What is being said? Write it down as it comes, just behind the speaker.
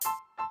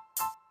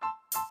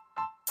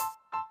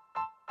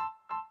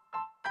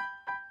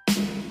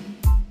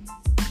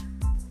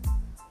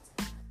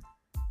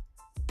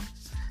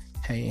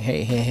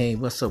Hey,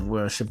 what's up,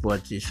 world? It's your boy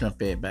G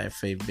Trump, everybody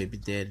favorite baby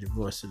daddy, the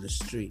voice of the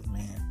street,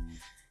 man.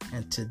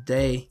 And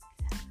today,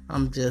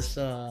 I'm just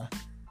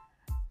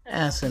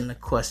answering the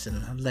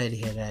question a lady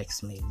had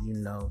asked me.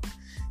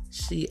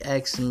 She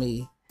asked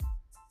me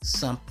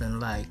something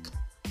like,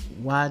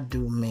 why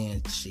do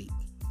men cheat?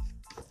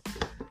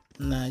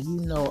 Now,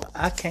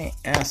 I can't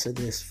answer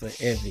this for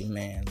every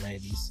man,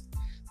 ladies,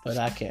 but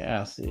I can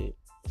answer it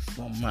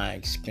from my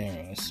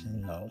experience,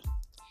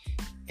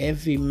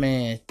 Every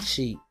man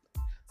cheat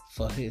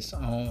for his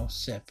own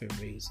separate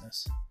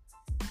reasons.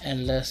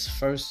 And let's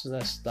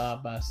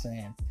start by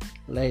saying,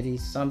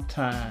 ladies,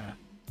 sometime,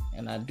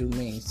 and I do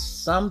mean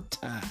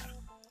sometime,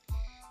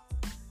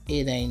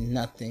 it ain't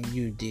nothing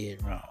you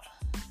did wrong.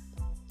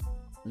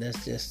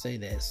 Let's just say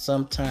that.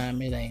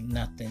 Sometime it ain't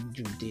nothing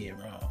you did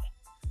wrong.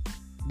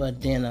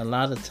 But then a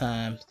lot of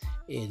times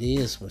it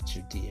is what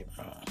you did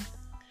wrong.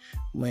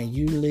 When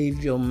you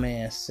leave your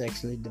man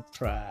sexually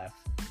deprived,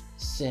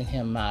 send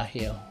him out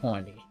here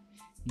horny,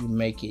 you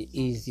make it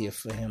easier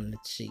for him to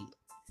cheat.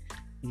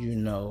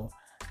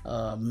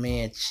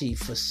 Men cheat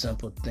for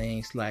simple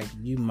things like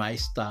you might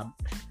stop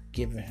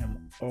giving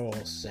him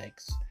oral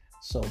sex.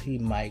 So he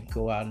might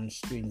go out in the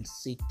street and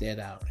seek that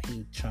out.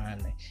 He trying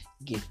to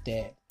get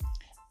that.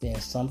 Then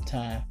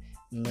sometimes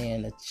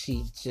men will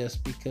cheat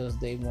just because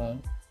they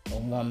want a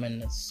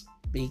woman to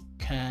speak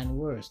kind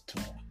words to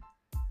them.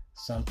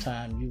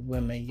 Sometimes you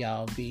women,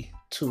 y'all be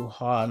too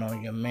hard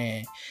on your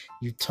man.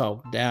 You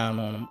talk down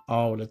on him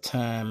all the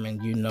time, and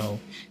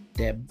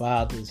that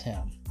bothers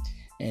him.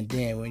 And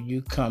then when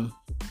you come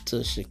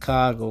to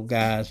Chicago,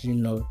 guys, you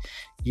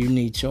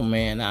need your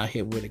man out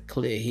here with a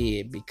clear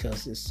head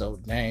because it's so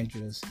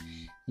dangerous.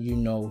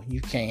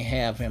 You can't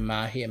have him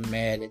out here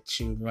mad at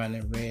you,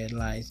 running red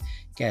lights,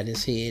 got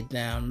his head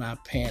down,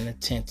 not paying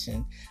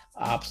attention.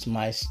 Ops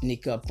might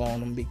sneak up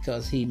on him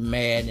because he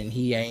mad and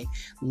he ain't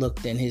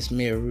looked in his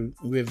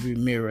rearview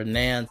mirror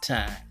now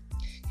time.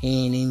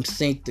 He ain't even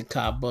seen the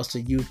car bust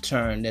a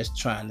U-turn that's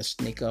trying to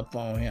sneak up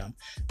on him.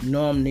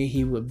 Normally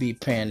he would be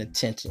paying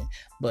attention,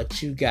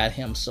 but you got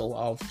him so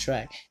off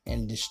track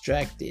and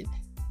distracted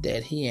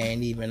that he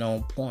ain't even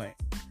on point.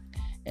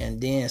 And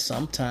then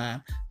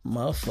sometimes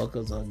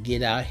motherfuckers will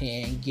get out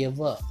here and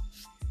give up.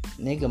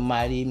 Nigga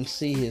might even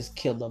see his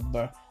killer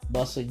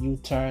bust a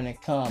U-turn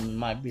and come and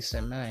might be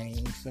saying, man, I ain't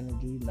even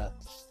finna do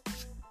nothing.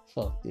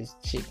 Fuck, this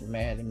chick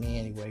mad at me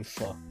anyway,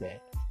 fuck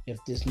that. If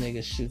this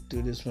nigga shoot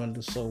through this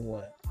window, so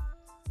what?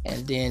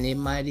 And then it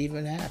might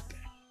even happen.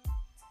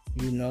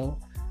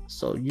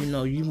 So,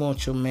 you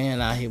want your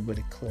man out here with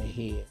a clear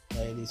head,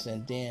 ladies.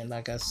 And then,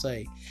 like I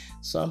say,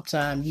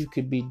 sometimes you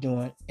could be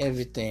doing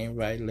everything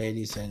right,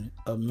 ladies, and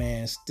a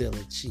man still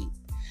a cheat.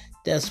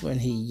 That's when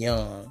he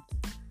young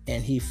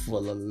and he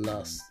full of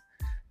lust.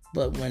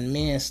 But when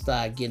men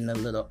start getting a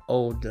little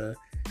older,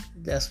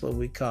 that's what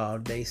we call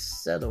they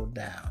settle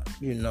down.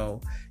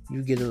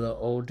 You get a little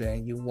older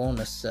and you want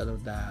to settle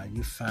down.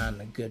 You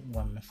find a good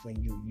woman for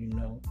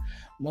you,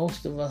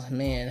 Most of us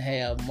men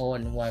have more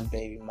than one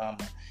baby mama.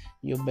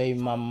 Your baby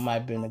mama might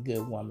have been a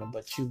good woman,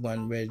 but you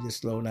wasn't ready to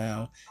slow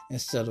down and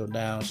settle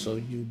down, so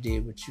you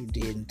did what you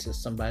did until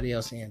somebody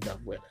else ended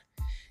up with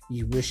her.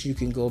 You wish you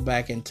can go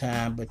back in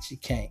time, but you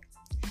can't.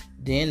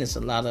 Then there's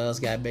a lot of us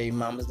got baby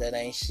mamas that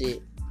ain't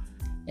shit.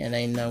 And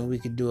ain't nothing we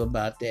can do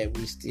about that.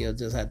 We still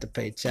just have to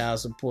pay child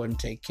support and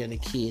take care of the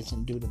kids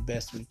and do the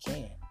best we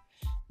can.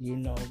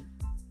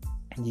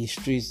 These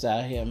streets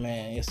out here,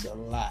 man, it's a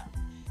lot.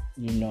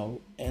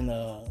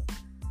 And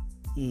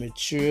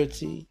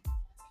maturity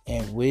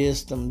and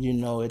wisdom,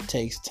 it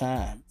takes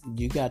time.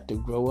 You got to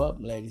grow up,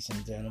 ladies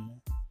and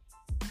gentlemen.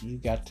 You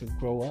got to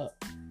grow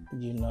up,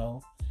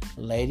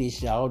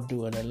 Ladies, y'all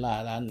do it a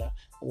lot. I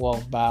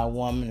walk by a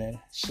woman and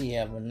she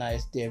have a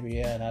nice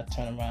derriere and I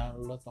turn around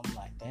and look, I'm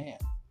like, damn.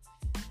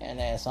 And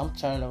as I'm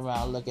turning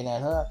around looking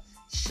at her,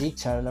 she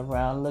turned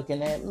around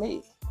looking at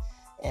me.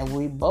 And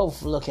we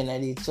both looking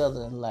at each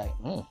other and like,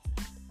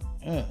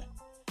 And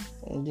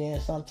then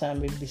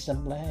sometimes it be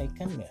something like, hey,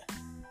 come here.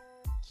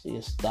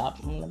 She'll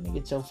stop and let me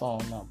get your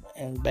phone number.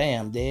 And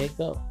bam, there it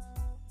go.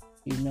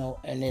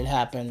 And it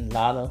happened a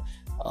lot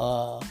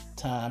of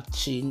time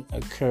cheating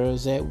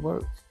occurs at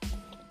work.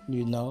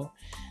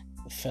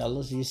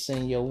 Fellas, you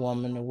send your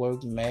woman to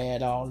work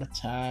mad all the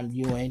time.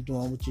 You ain't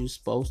doing what you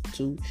supposed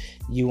to.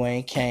 You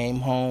ain't came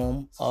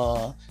home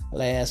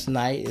last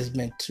night. It's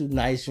been 2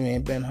 nights you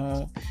ain't been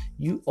home.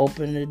 You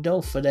open the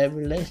door for that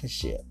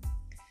relationship.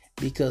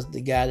 Because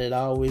the guy that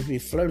always be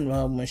flirting with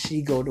her when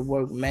she go to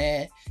work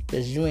mad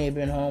because you ain't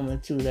been home in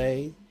 2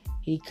 days,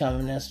 he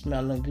coming there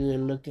smelling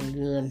good, looking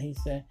good, and he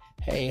say,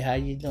 hey, how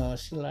you doing?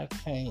 She like,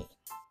 hey.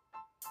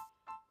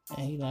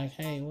 And he like,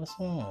 hey, what's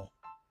wrong?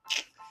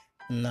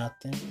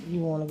 Nothing. You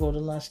want to go to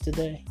lunch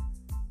today?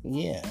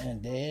 Yeah,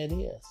 and there it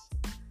is.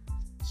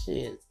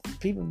 Shit,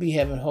 people be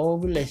having whole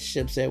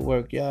relationships at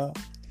work, y'all.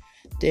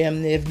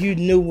 Damn, if you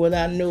knew what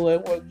I knew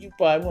at work, you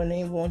probably wouldn't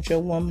even want your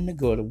woman to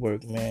go to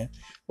work, man,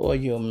 or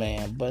your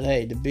man. But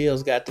hey, the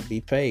bills got to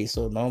be paid,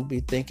 so don't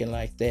be thinking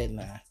like that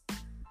now.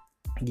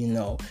 You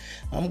know,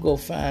 I'm gonna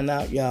find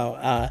out,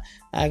 y'all.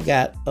 I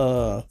got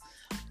a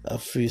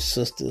few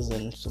sisters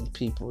and some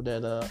people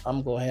that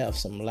I'm gonna have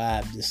some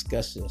live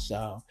discussions,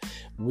 y'all.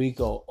 We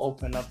go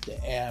open up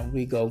the air and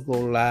we go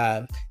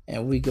live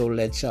and we go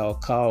let y'all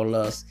call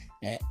us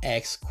and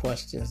ask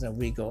questions and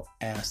we go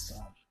answer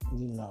them.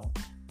 You know,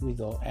 we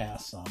go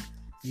answer them.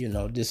 You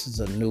know, this is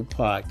a new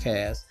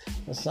podcast.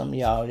 But some of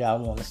y'all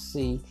want to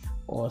see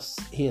or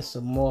hear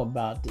some more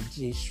about the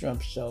G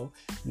Shrimp Show,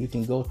 you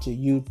can go to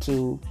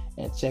YouTube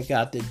and check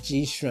out the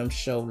G Shrimp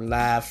Show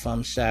live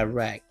from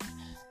CHIRAQ.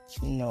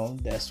 You know,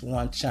 that's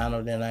one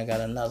channel. Then I got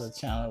another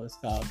channel. It's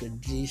called the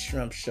G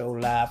Shrimp Show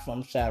live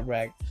from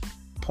CHIRAQ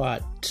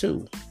Part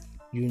 2.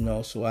 You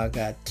know, so I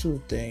got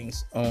two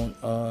things on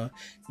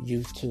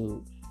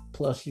YouTube.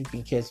 Plus, you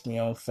can catch me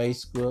on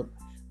Facebook.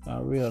 My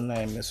real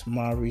name is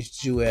Maurice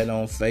Jewett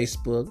on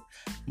Facebook.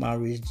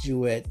 Maurice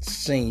Jewett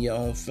Senior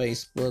on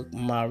Facebook.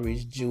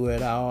 Maurice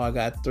Jewett. I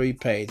got 3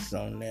 pages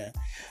on there.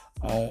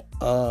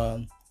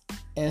 On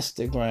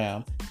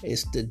Instagram,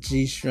 it's the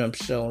G Shrimp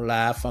Show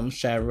live from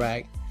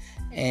CHIRAQ.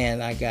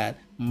 And I got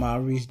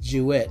Maurice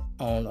Jewett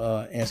on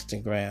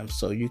Instagram.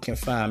 So you can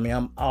find me.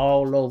 I'm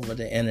all over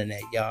the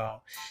internet,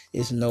 y'all.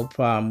 It's no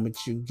problem with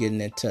you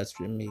getting in touch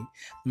with me.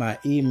 My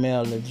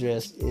email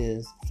address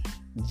is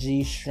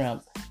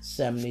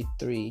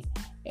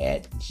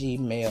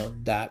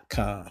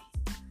gshrimp73@gmail.com.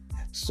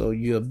 So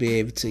you'll be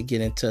able to get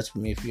in touch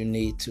with me if you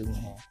need to.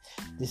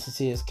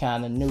 This is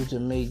kind of new to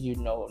me. You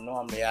know,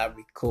 normally I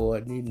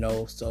record, you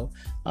know. So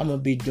I'm going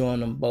to be doing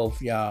them both,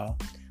 y'all.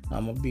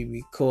 I'm going to be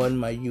recording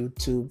my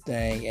YouTube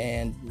thing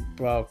and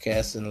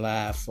broadcasting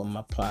live for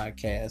my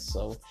podcast.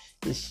 So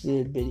it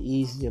should be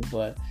easier,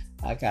 but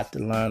I got to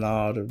learn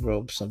all the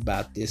ropes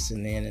about this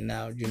and in and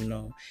out, you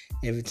know.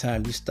 Every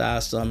time you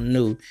start something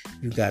new,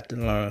 you got to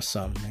learn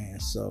something, man.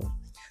 So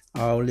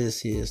all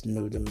this here is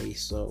new to me.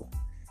 So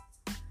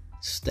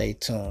stay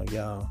tuned,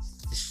 y'all.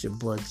 It's your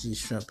boy G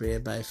Shrimp,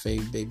 everybody's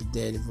favorite baby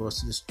daddy,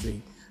 voice of the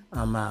street.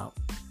 I'm out.